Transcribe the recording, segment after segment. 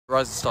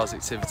Rising Stars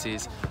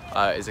Activities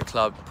is a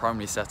club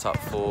primarily set up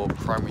for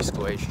primary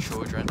school age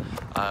children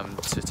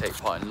to take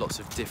part in lots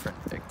of different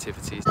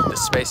activities. The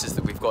spaces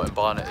that we've got in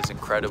Barnet is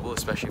incredible,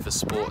 especially for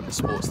sport and the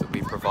sports that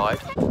we provide,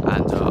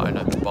 and I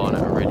know that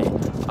Barnet are really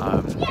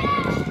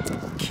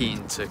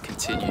keen to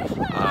continue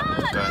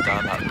going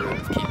down that route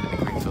of keeping the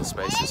greenfield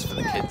spaces for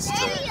the kids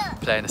to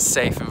play in a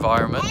safe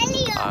environment.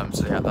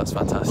 So yeah, that's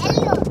fantastic.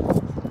 Eliot,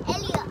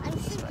 I'm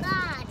so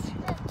bad.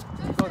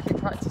 You've got to keep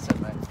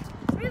practicing, mate.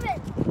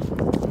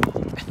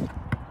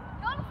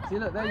 See,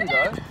 look, there you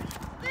go.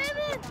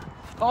 Ruben!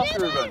 Pass,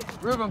 Ruben.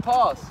 Ruben,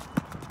 pass.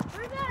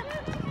 Ruben!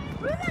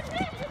 Ruben, to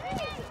me,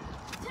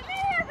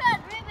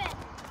 Ruben!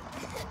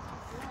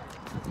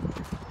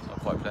 Not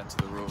quite playing to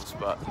the rules,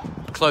 but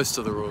close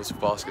to the rules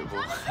of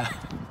basketball.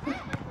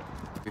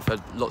 We've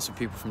had lots of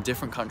people from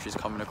different countries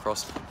coming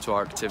across to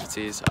our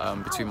activities.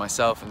 Between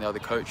myself and the other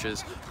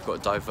coaches, we've got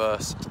a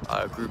diverse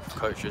group of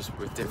coaches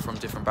from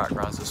different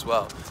backgrounds as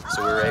well.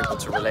 So we were able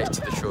to relate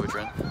to the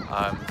children,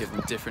 give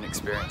them different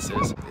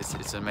experiences.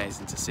 It's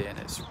amazing to see, and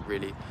it's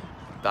really,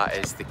 that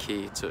is the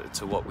key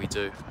to what we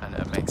do, and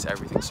it makes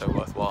everything so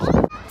worthwhile.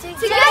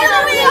 Together!